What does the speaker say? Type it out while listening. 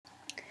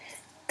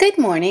Good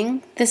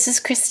morning. This is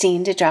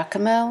Christine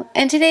DiGiacomo,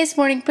 and today's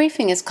morning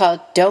briefing is called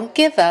Don't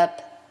Give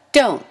Up,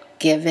 Don't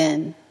Give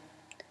In.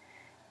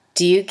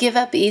 Do you give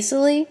up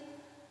easily,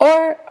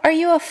 or are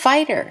you a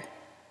fighter?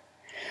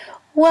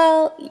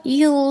 Well,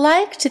 you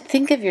like to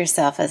think of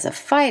yourself as a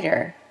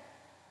fighter,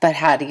 but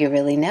how do you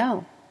really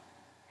know?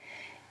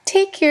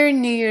 Take your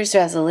New Year's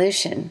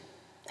resolution.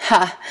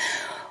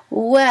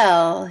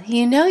 Well,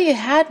 you know you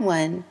had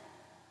one,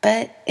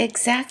 but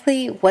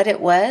exactly what it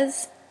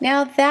was,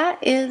 now that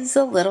is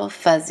a little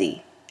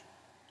fuzzy.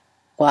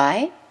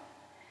 Why?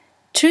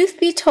 Truth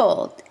be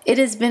told, it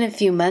has been a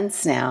few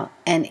months now,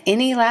 and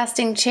any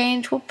lasting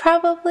change will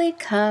probably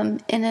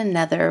come in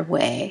another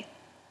way.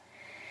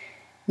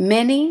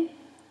 Many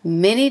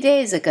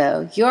days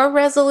ago, your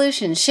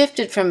resolution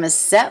shifted from a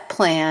set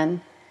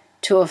plan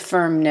to a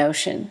firm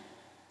notion,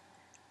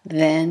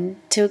 then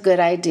to a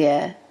good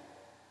idea,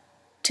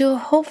 to a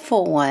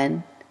hopeful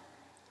one,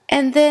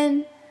 and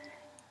then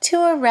to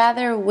a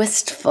rather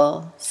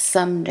wistful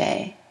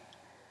someday.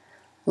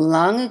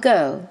 Long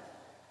ago,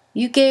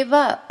 you gave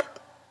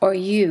up or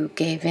you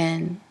gave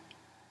in.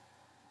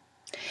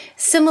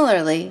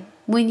 Similarly,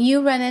 when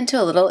you run into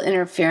a little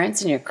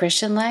interference in your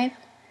Christian life,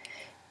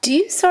 do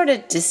you sort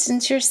of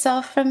distance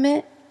yourself from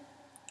it?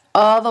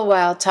 All the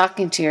while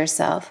talking to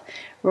yourself,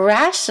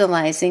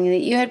 rationalizing that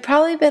you had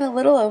probably been a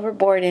little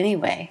overboard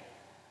anyway.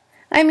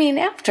 I mean,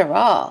 after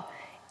all,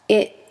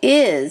 it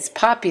is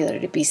popular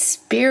to be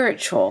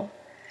spiritual,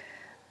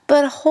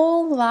 but a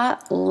whole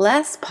lot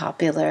less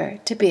popular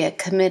to be a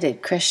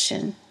committed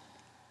Christian.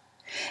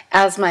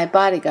 As my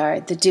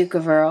bodyguard, the Duke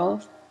of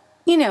Earl,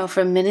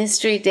 from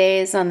ministry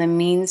days on the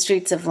mean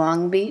streets of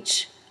Long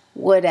Beach,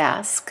 would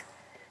ask,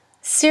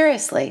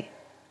 seriously,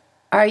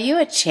 are you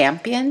a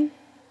champion?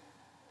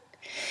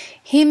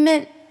 He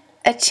meant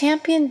a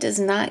champion does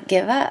not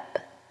give up.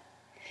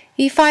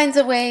 He finds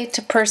a way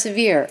to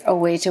persevere, a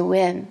way to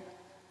win,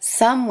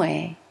 some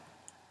way,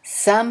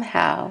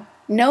 somehow,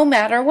 no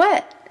matter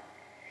what.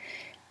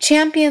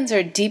 Champions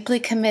are deeply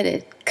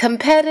committed,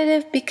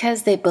 competitive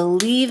because they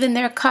believe in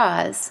their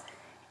cause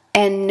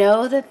and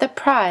know that the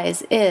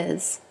prize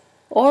is,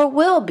 or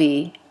will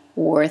be,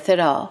 worth it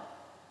all.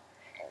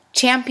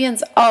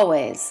 Champions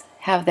always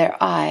have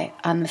their eye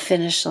on the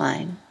finish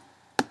line.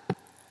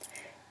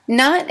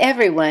 Not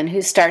everyone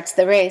who starts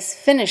the race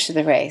finishes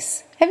the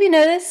race. Have you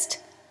noticed?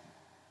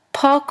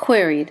 Paul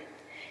queried,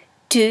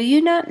 "Do you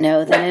not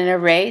know that in a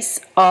race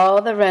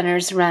all the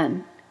runners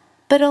run,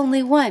 but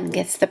only one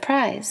gets the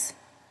prize?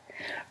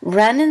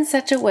 Run in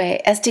such a way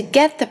as to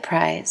get the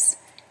prize."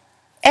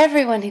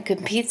 Everyone who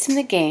competes in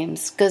the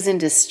games goes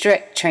into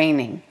strict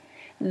training.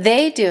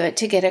 They do it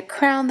to get a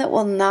crown that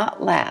will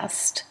not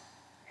last.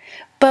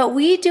 But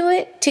we do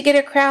it to get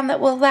a crown that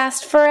will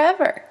last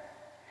forever.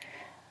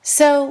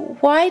 So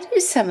why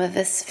do some of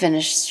us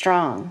finish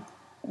strong,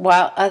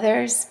 while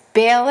others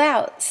bail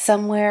out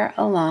somewhere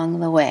along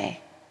the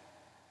way?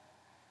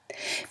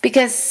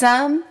 Because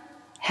some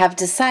have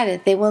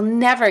decided they will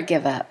never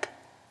give up.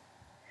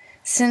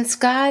 Since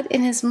God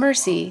in His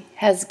mercy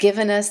has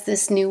given us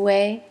this new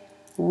way,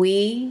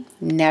 we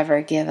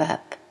never give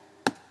up.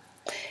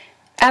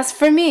 As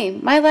for me,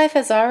 my life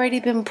has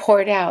already been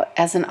poured out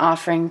as an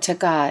offering to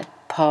God,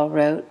 Paul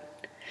wrote.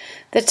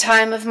 The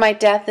time of my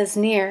death is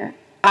near.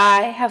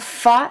 I have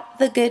fought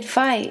the good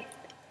fight.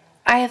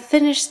 I have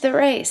finished the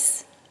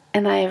race,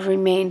 and I have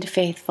remained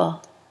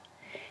faithful.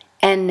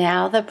 And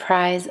now the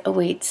prize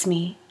awaits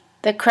me,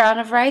 the crown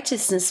of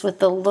righteousness which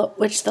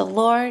the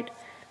Lord,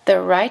 the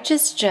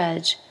righteous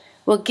judge,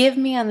 will give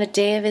me on the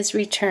day of His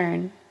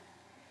return.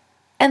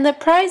 And the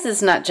prize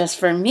is not just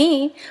for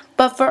me,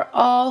 but for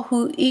all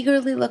who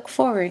eagerly look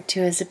forward to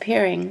His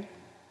appearing.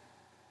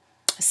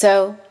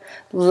 So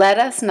let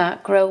us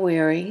not grow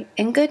weary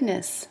in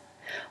goodness,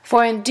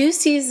 for in due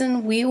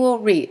season we will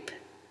reap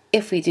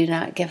if we do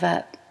not give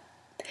up.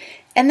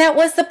 And that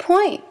was the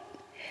point.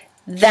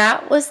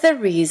 That was the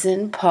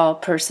reason Paul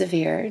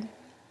persevered.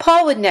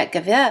 Paul would not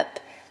give up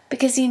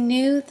because he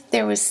knew that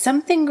there was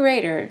something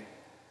greater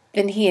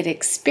than he had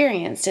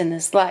experienced in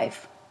this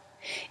life.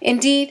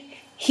 Indeed,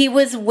 he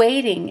was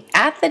waiting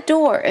at the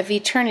door of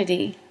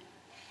eternity,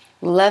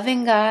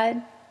 loving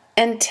God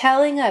and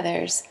telling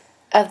others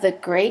of the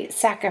great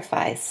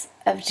sacrifice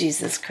of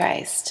Jesus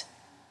Christ.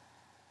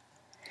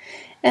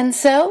 And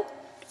so,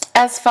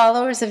 as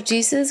followers of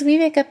Jesus, we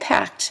make a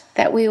pact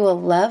that we will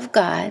love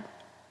God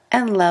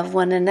and love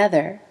one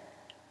another.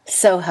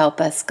 So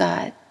help us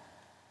God.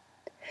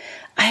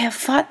 I have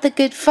fought the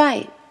good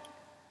fight.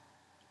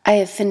 I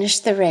have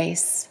finished the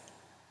race.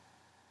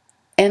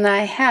 And I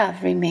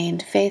have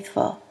remained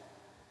faithful,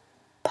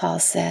 Paul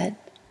said.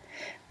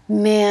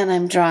 Man,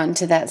 I'm drawn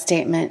to that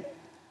statement.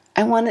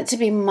 I want it to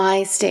be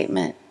my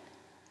statement.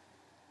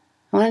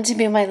 I want it to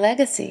be my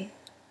legacy.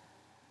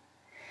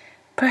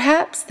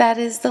 Perhaps that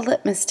is the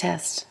litmus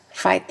test.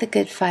 Fight the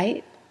good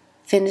fight,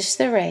 finish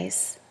the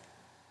race,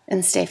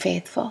 and stay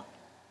faithful.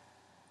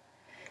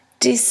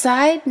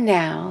 Decide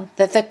now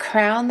that the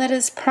crown that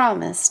is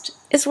promised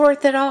is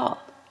worth it all.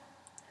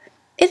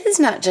 It is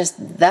not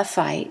just the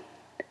fight,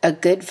 a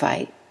good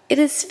fight. it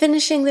is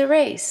finishing the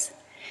race,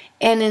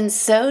 and in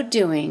so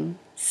doing,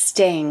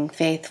 staying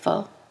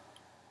faithful.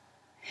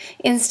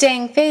 In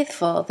staying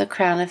faithful, the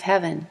crown of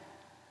heaven,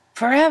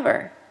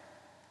 forever.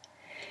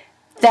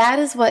 That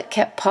is what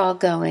kept Paul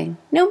going,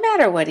 no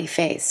matter what he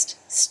faced: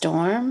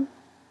 storm,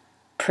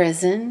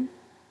 prison,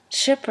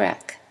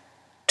 shipwreck,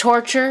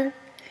 torture,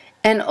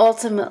 and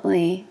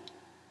ultimately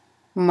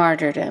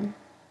martyrdom.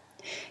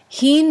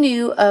 He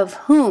knew of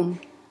whom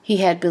he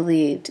had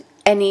believed,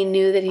 and he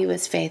knew that he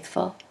was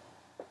faithful.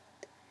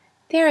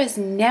 There has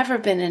never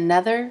been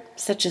another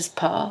such as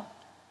Paul.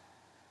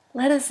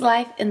 Let his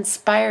life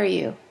inspire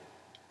you.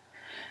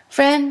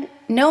 Friend,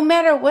 no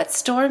matter what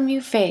storm you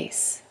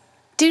face,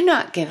 do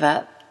not give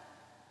up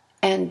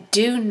and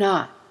do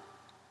not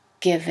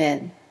give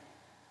in.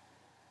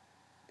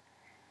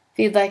 If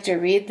you'd like to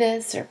read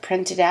this or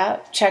print it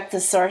out, check the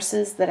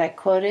sources that I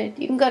quoted,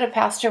 you can go to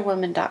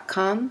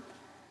pastorwoman.com,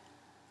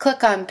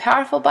 click on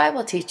Powerful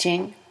Bible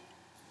Teaching,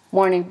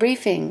 Morning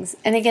Briefings,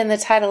 and again the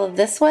title of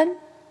this one,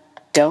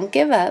 Don't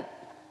Give Up,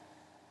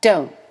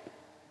 Don't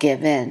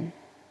Give In.